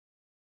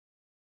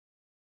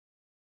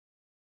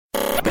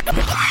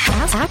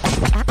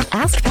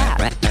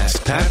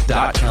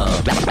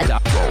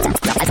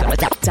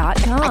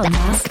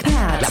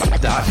AskPat.com.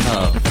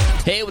 AskPat.com.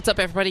 Hey, what's up,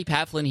 everybody?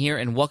 Pat Flynn here,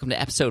 and welcome to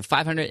episode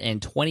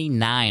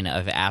 529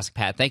 of Ask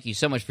Pat. Thank you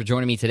so much for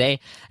joining me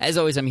today. As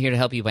always, I'm here to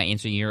help you by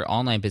answering your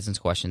online business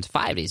questions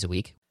 5 days a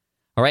week.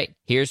 All right,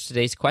 here's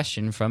today's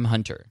question from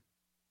Hunter.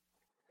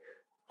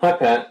 Hi,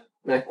 Pat.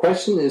 My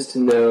question is to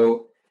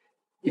know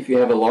if you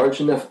have a large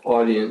enough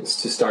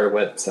audience to start a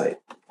website.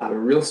 I'm a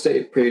real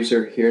estate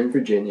appraiser here in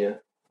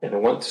Virginia, and I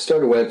want to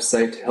start a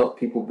website to help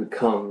people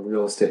become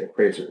real estate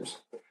appraisers.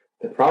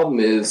 The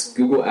problem is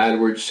Google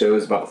AdWords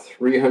shows about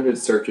 300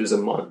 searches a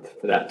month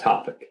for that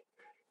topic.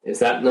 Is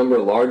that number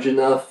large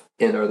enough,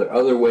 and are there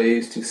other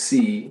ways to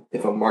see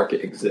if a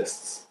market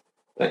exists?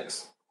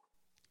 Thanks.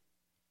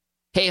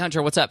 Hey,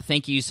 Hunter, what's up?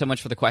 Thank you so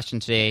much for the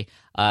question today.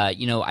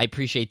 I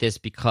appreciate this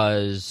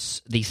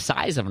because the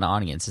size of an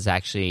audience is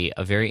actually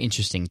a very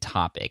interesting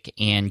topic,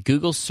 and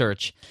Google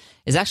search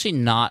is actually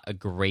not a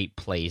great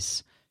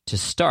place to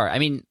start. I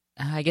mean,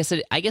 I guess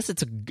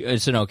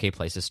it's an okay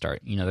place to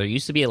start. There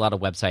used to be a lot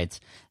of websites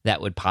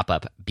that would pop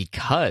up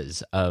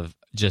because of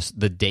just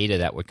the data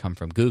that would come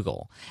from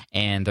Google.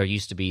 And there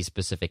used to be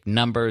specific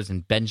numbers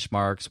and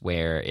benchmarks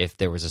where if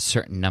there was a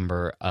certain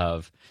number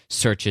of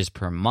searches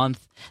per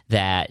month,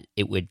 that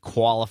it would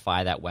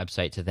qualify that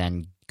website to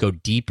then go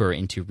deeper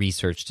into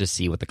research to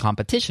see what the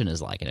competition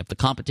is like. And if the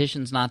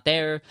competition's not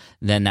there,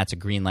 then that's a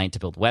green light to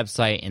build a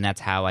website. And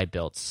that's how I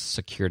built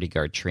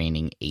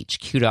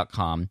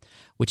SecurityGuardTrainingHQ.com,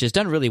 which has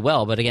done really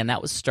well. But again,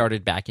 that was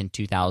started back in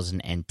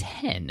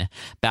 2010,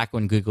 back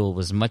when Google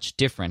was much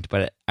different.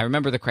 But I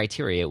remember the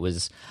criteria. It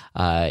was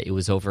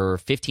over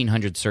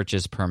 1,500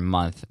 searches per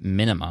month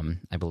minimum,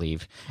 I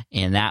believe.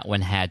 And that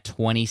one had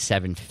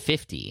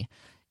 2,750.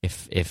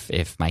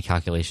 If my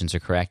calculations are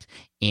correct,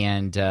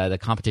 and the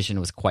competition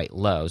was quite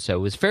low. So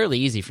it was fairly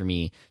easy for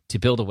me to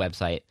build a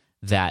website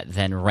that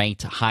then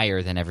ranked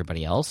higher than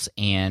everybody else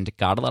and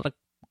got a lot of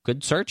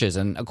good searches.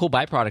 And a cool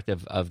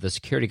byproduct of the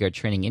security guard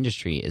training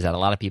industry is that a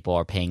lot of people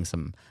are paying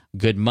some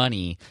good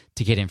money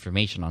to get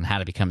information on how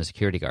to become a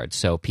security guard.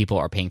 So people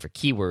are paying for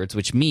keywords,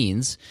 which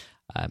means,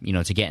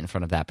 to get in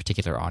front of that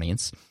particular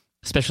audience,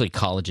 especially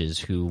colleges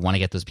who want to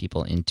get those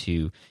people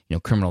into,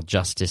 criminal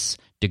justice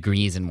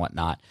degrees and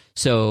whatnot.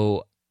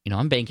 So,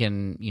 I'm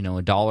banking,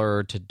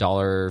 $1 to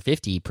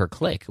 $1.50 per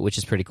click, which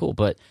is pretty cool.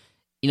 But,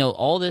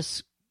 all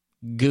this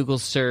Google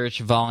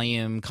search,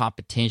 volume,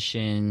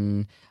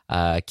 competition,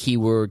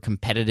 keyword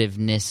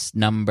competitiveness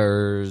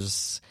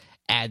numbers,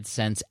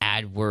 AdSense,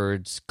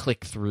 AdWords,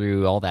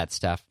 click-through, all that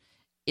stuff,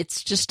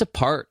 it's just a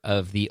part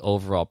of the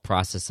overall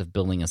process of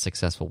building a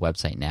successful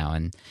website now.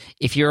 And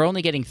if you're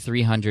only getting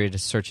 300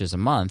 searches a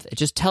month, it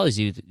just tells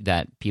you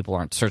that people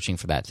aren't searching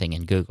for that thing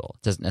in Google.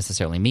 It doesn't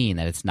necessarily mean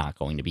that it's not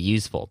going to be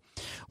useful.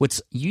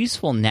 What's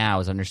useful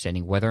now is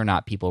understanding whether or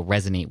not people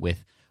resonate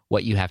with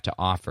what you have to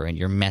offer and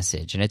your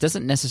message. And it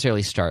doesn't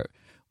necessarily start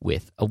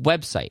with a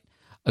website.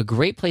 A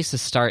great place to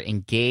start,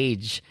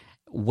 engage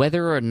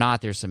whether or not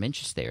there's some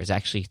interest there, is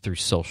actually through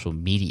social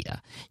media.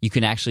 You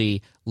can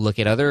actually look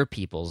at other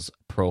people's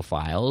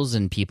profiles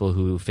and people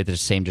who fit the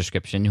same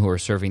description who are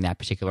serving that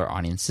particular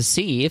audience to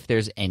see if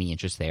there's any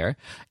interest there.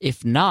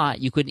 If not,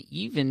 you could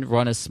even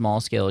run a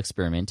small-scale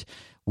experiment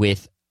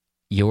with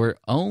your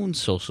own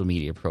social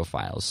media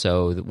profiles.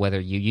 So whether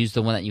you use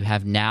the one that you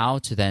have now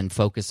to then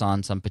focus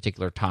on some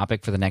particular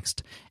topic for the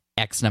next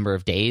X number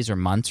of days or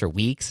months or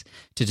weeks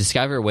to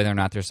discover whether or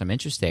not there's some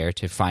interest there,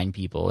 to find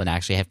people and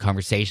actually have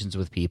conversations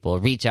with people,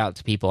 reach out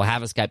to people,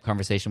 have a Skype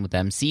conversation with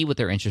them, see what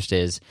their interest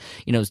is.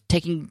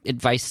 Taking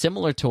advice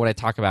similar to what I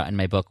talk about in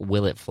my book,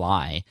 Will It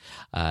Fly?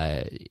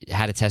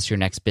 How to test your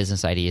next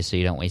business idea so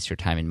you don't waste your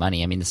time and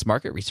money. I mean, this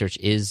market research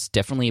is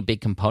definitely a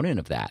big component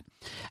of that.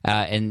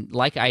 And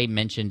like I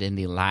mentioned in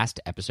the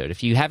last episode,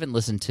 if you haven't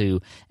listened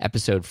to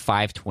episode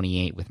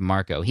 528 with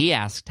Marco, he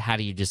asked, how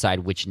do you decide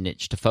which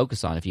niche to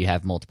focus on if you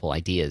have multiple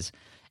ideas?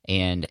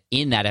 And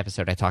in that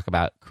episode, I talk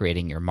about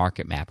creating your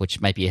market map,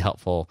 which might be a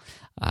helpful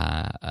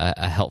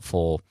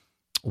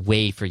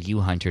way for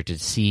you, Hunter, to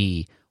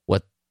see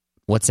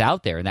what's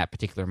out there in that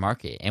particular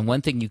market. And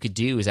one thing you could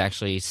do is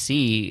actually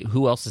see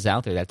who else is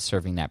out there that's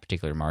serving that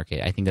particular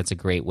market. I think that's a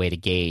great way to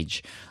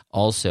gauge,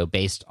 also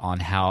based on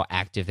how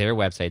active their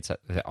websites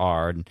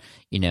are,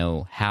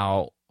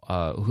 how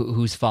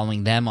who's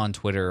following them on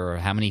Twitter or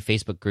how many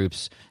Facebook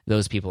groups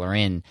those people are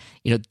in.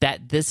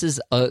 That this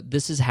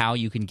is how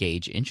you can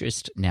gauge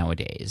interest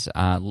nowadays.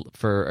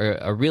 For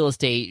a real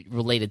estate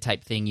related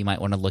type thing, you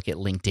might want to look at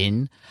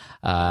LinkedIn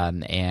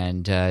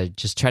and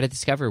just try to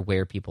discover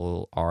where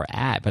people are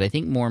at. But I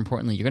think more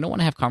importantly, you're going to want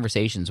to have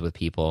conversations with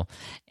people.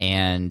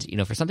 And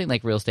for something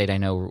like real estate, I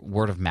know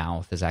word of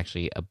mouth is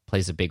actually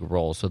plays a big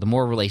role. So the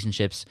more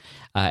relationships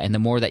and the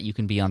more that you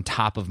can be on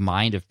top of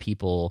mind of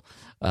people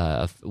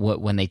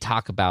when they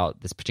talk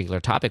about this particular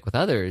topic with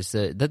others,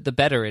 the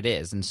better it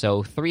is. And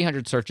so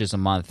 300 searches a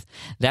month,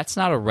 that's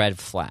not a red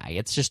flag.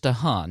 It's just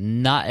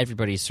not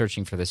everybody's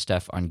searching for this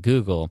stuff on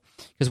Google,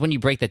 because when you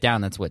break that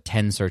down, that's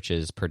 10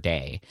 searches per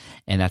day,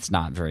 and that's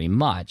not very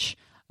much.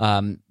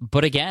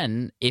 But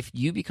again, if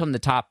you become the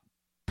top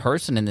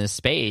person in this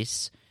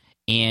space.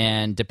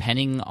 And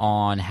depending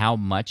on how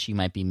much you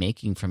might be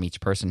making from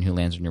each person who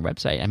lands on your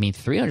website, I mean,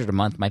 $300 a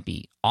month might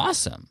be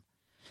awesome.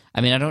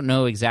 I mean, I don't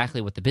know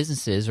exactly what the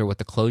business is or what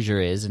the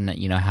closure is, and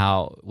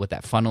what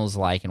that funnel is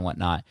like and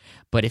whatnot.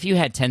 But if you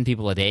had 10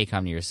 people a day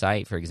come to your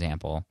site, for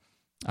example,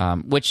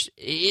 which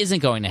isn't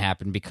going to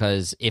happen,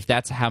 because if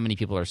that's how many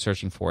people are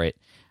searching for it,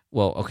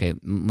 well, okay,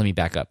 let me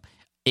back up.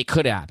 It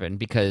could happen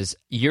because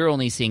you're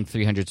only seeing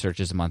 300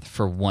 searches a month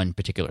for one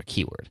particular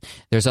keyword.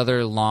 There's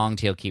other long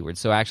tail keywords.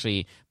 So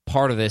actually,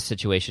 part of this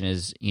situation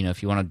is,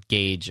 if you want to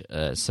gauge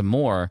some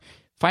more,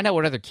 find out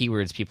what other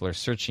keywords people are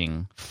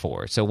searching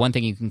for. So one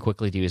thing you can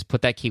quickly do is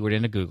put that keyword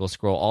into Google,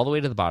 scroll all the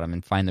way to the bottom,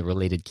 and find the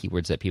related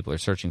keywords that people are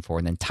searching for,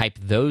 and then type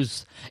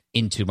those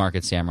into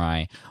Market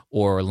Samurai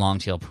or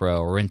Longtail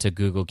Pro or into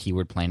Google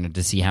Keyword Planner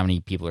to see how many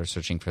people are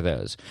searching for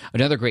those.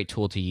 Another great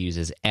tool to use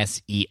is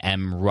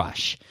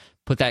SEMrush.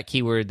 Put that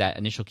keyword, that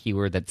initial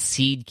keyword, that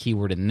seed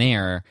keyword in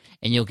there,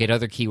 and you'll get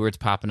other keywords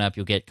popping up.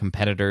 You'll get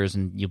competitors,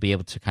 and you'll be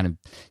able to kind of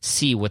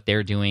see what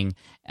they're doing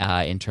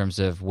in terms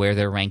of where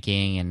they're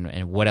ranking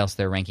and what else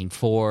they're ranking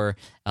for.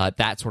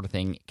 That sort of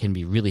thing can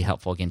be really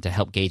helpful, again, to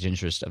help gauge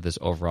interest of this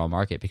overall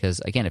market. Because,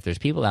 again, if there's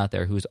people out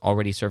there who's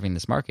already serving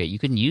this market, you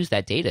can use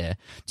that data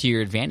to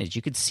your advantage.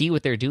 You could see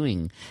what they're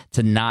doing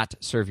to not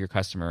serve your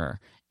customer,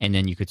 and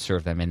then you could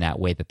serve them in that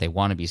way that they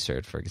want to be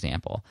served, for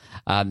example.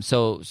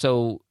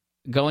 So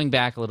going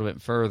back a little bit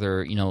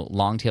further,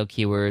 long tail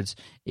keywords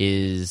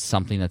is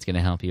something that's going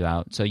to help you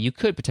out. So you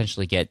could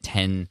potentially get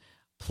 10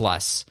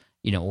 plus,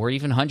 or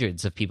even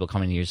hundreds of people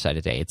coming to your site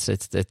a day.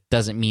 It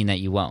doesn't mean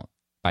that you won't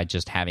by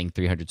just having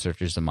 300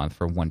 searches a month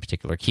for one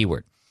particular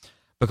keyword.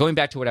 But going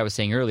back to what I was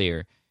saying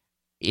earlier,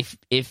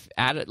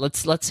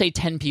 let's say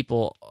 10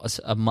 people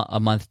a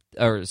month,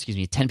 or excuse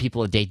me, 10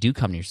 people a day do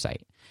come to your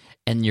site,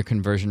 and your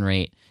conversion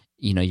rate,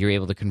 you're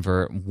able to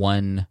convert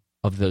one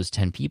of those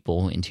 10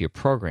 people into your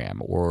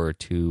program, or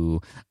to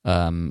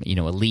a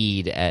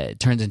lead,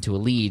 turns into a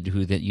lead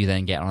who that you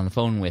then get on the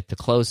phone with to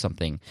close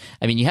something.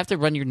 I mean, you have to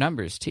run your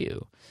numbers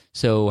too.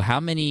 So how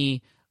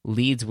many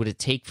leads would it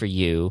take for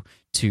you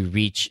to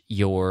reach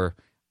your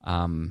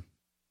to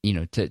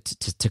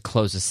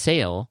close a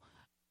sale?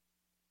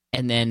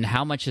 And then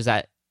how much is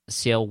that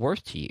sale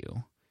worth to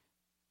you?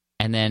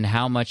 And then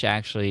how much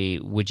actually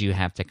would you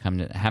have to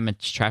how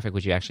much traffic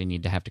would you actually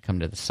need to have to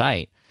come to the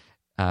site?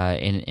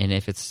 And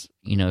if it's,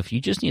 if you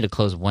just need to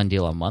close one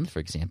deal a month, for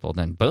example,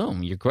 then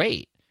boom, you're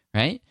great,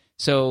 right?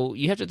 So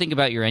you have to think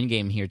about your end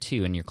game here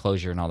too, and your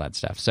closure and all that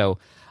stuff. So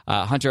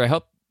Hunter, I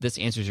hope this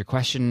answers your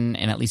question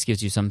and at least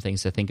gives you some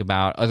things to think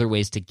about, other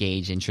ways to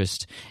gauge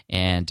interest,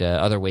 and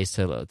other ways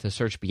to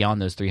search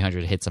beyond those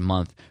 300 hits a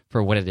month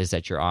for what it is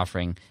that you're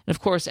offering. And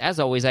of course, as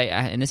always,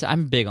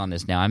 I'm big on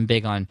this now. I'm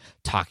big on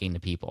talking to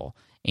people.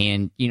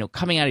 And,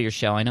 coming out of your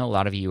shell, I know a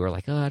lot of you are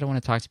like, oh, I don't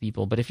want to talk to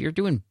people. But if you're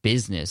doing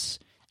business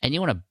and you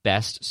want to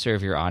best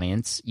serve your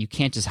audience, you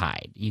can't just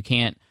hide. You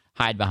can't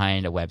hide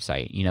behind a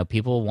website.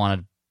 People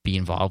want to be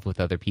involved with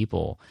other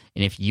people.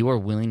 And if you are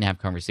willing to have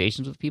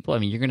conversations with people, I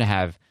mean, you're going to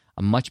have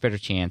a much better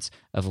chance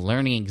of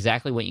learning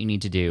exactly what you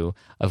need to do,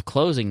 of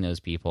closing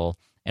those people,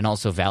 and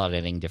also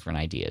validating different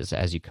ideas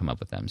as you come up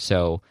with them.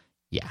 So,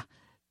 yeah.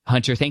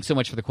 Hunter, thanks so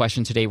much for the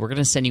question today. We're going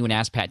to send you an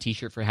Ask Pat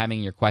t-shirt for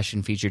having your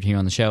question featured here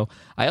on the show.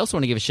 I also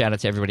want to give a shout out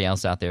to everybody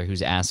else out there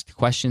who's asked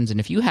questions. And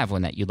if you have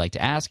one that you'd like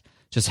to ask,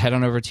 just head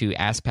on over to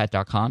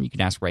askpat.com. You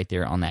can ask right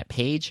there on that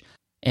page.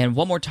 And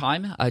one more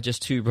time,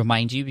 just to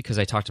remind you, because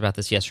I talked about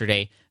this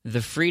yesterday,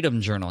 the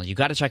Freedom Journal. You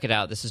got to check it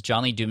out. This is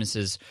John Lee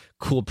Dumas's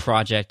cool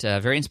project,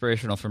 very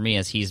inspirational for me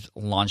as he's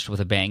launched with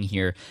a bang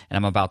here, and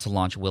I'm about to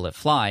launch Will It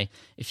Fly.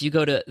 If you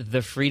go to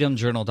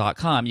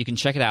thefreedomjournal.com, you can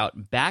check it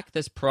out. Back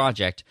this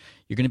project.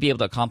 You're going to be able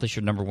to accomplish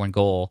your number one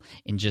goal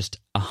in just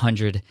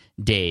 100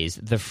 days.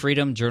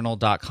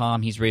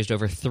 Thefreedomjournal.com. He's raised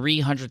over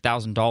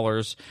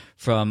 $300,000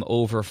 from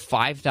over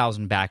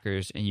 5,000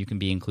 backers, and you can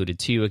be included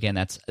too. Again,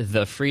 that's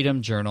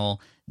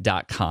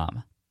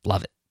thefreedomjournal.com.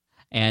 Love it.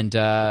 And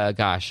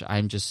gosh,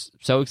 I'm just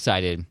so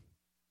excited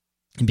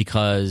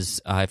because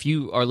if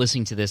you are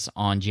listening to this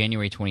on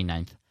January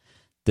 29th,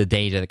 the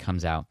day that it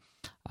comes out,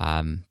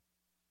 on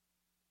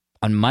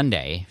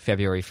Monday,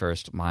 February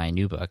 1st, my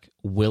new book,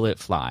 Will It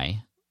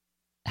Fly?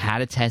 How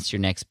to Test Your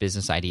Next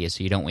Business Idea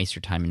So You Don't Waste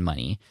Your Time and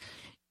Money,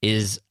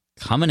 is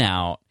coming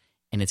out,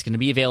 and it's going to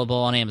be available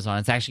on Amazon.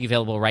 It's actually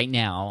available right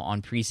now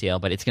on pre-sale,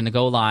 but it's going to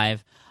go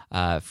live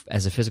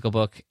as a physical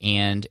book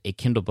and a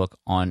Kindle book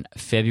on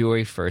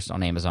February 1st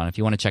on Amazon. If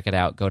you want to check it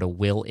out, go to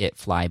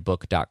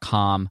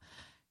willitflybook.com.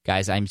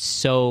 Guys, I'm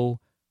so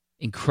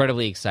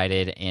incredibly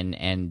excited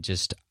and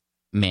just,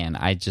 man,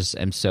 I just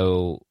am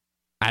so...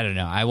 I don't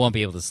know. I won't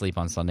be able to sleep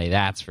on Sunday,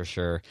 that's for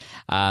sure.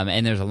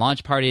 And there's a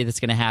launch party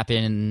that's going to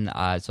happen.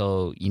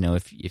 So,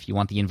 if you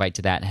want the invite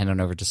to that, head on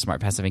over to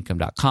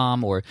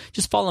smartpassiveincome.com or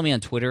just follow me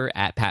on Twitter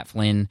at Pat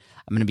Flynn.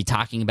 I'm going to be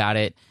talking about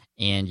it.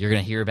 and you're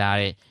going to hear about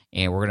it.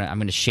 And I'm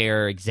going to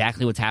share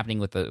exactly what's happening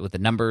with the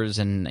numbers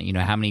and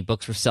how many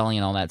books we're selling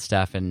and all that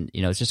stuff. And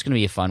it's just going to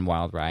be a fun,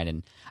 wild ride.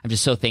 And I'm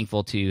just so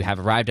thankful to have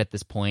arrived at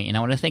this point. And I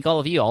want to thank all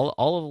of you,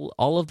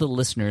 all of the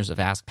listeners of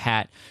Ask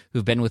Pat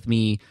who've been with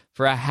me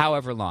for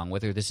however long,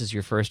 whether this is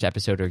your first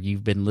episode or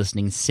you've been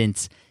listening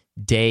since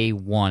day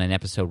one in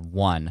episode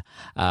 1.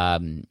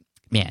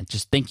 Man,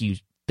 just thank you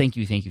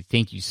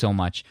so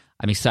much.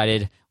 I'm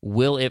excited.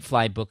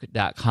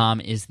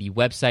 WillItFlyBook.com is the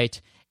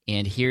website.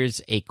 And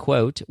here's a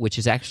quote, which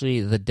is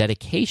actually the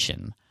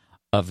dedication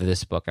of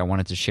this book. I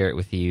wanted to share it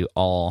with you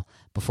all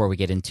before we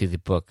get into the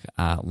book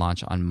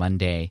launch on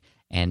Monday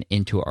and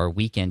into our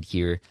weekend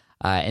here.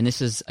 And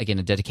this is, again,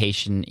 a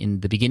dedication in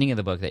the beginning of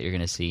the book that you're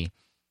going to see.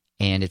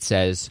 And it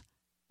says,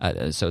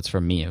 so it's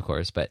from me, of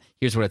course, but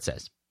here's what it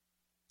says.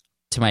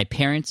 To my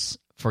parents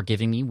for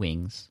giving me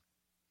wings.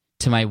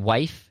 To my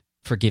wife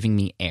for giving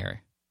me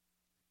air.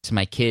 To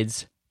my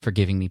kids for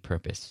giving me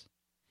purpose.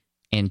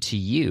 And to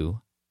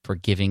you for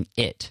giving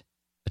it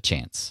a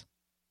chance.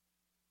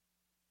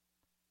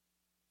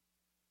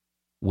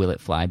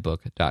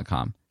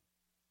 WillItFlyBook.com.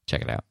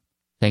 Check it out.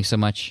 Thanks so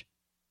much.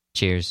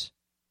 Cheers.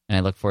 And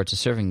I look forward to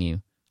serving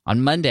you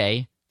on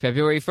Monday,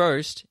 February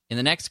 1st, in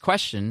the next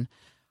question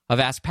of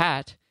Ask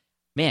Pat.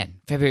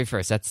 Man, February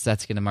 1st,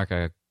 that's going to mark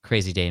a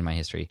crazy day in my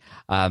history.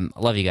 I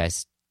love you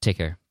guys. Take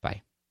care.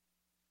 Bye.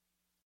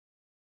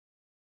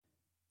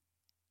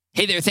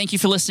 Hey there, thank you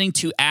for listening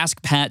to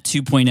Ask Pat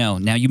 2.0.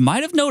 Now, you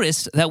might have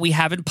noticed that we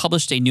haven't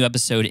published a new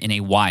episode in a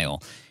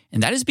while,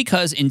 and that is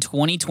because in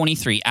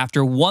 2023,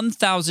 after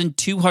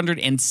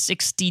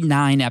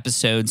 1,269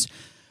 episodes,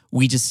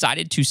 we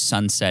decided to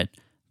sunset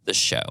the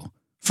show.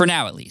 For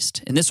now, at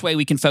least. In this way,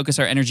 we can focus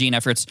our energy and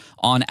efforts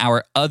on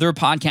our other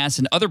podcasts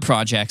and other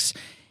projects.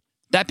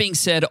 That being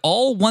said,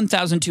 all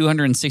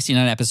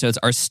 1,269 episodes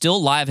are still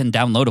live and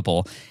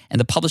downloadable, and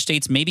the published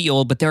dates may be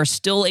old, but there are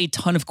still a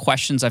ton of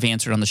questions I've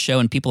answered on the show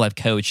and people I've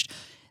coached.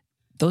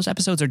 Those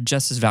episodes are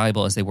just as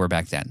valuable as they were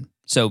back then.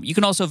 So you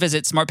can also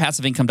visit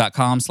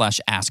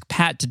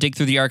smartpassiveincome.com/askpat to dig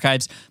through the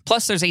archives.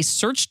 Plus, there's a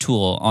search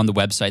tool on the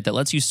website that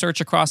lets you search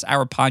across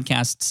our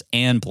podcasts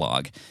and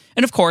blog.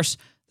 And of course,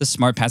 the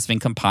Smart Passive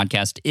Income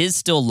podcast is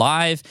still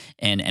live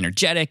and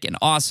energetic and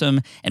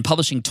awesome and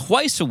publishing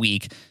twice a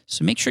week.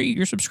 So make sure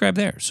you're subscribed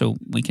there so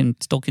we can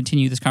still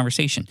continue this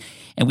conversation.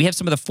 And we have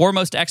some of the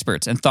foremost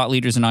experts and thought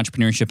leaders in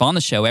entrepreneurship on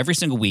the show every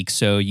single week,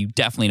 so you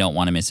definitely don't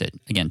want to miss it.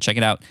 Again, check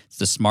it out. It's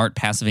the Smart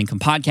Passive Income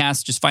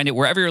podcast. Just find it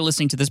wherever you're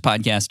listening to this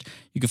podcast.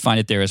 You can find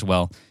it there as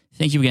well.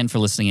 Thank you again for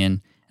listening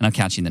in, and I'll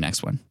catch you in the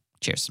next one.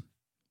 Cheers.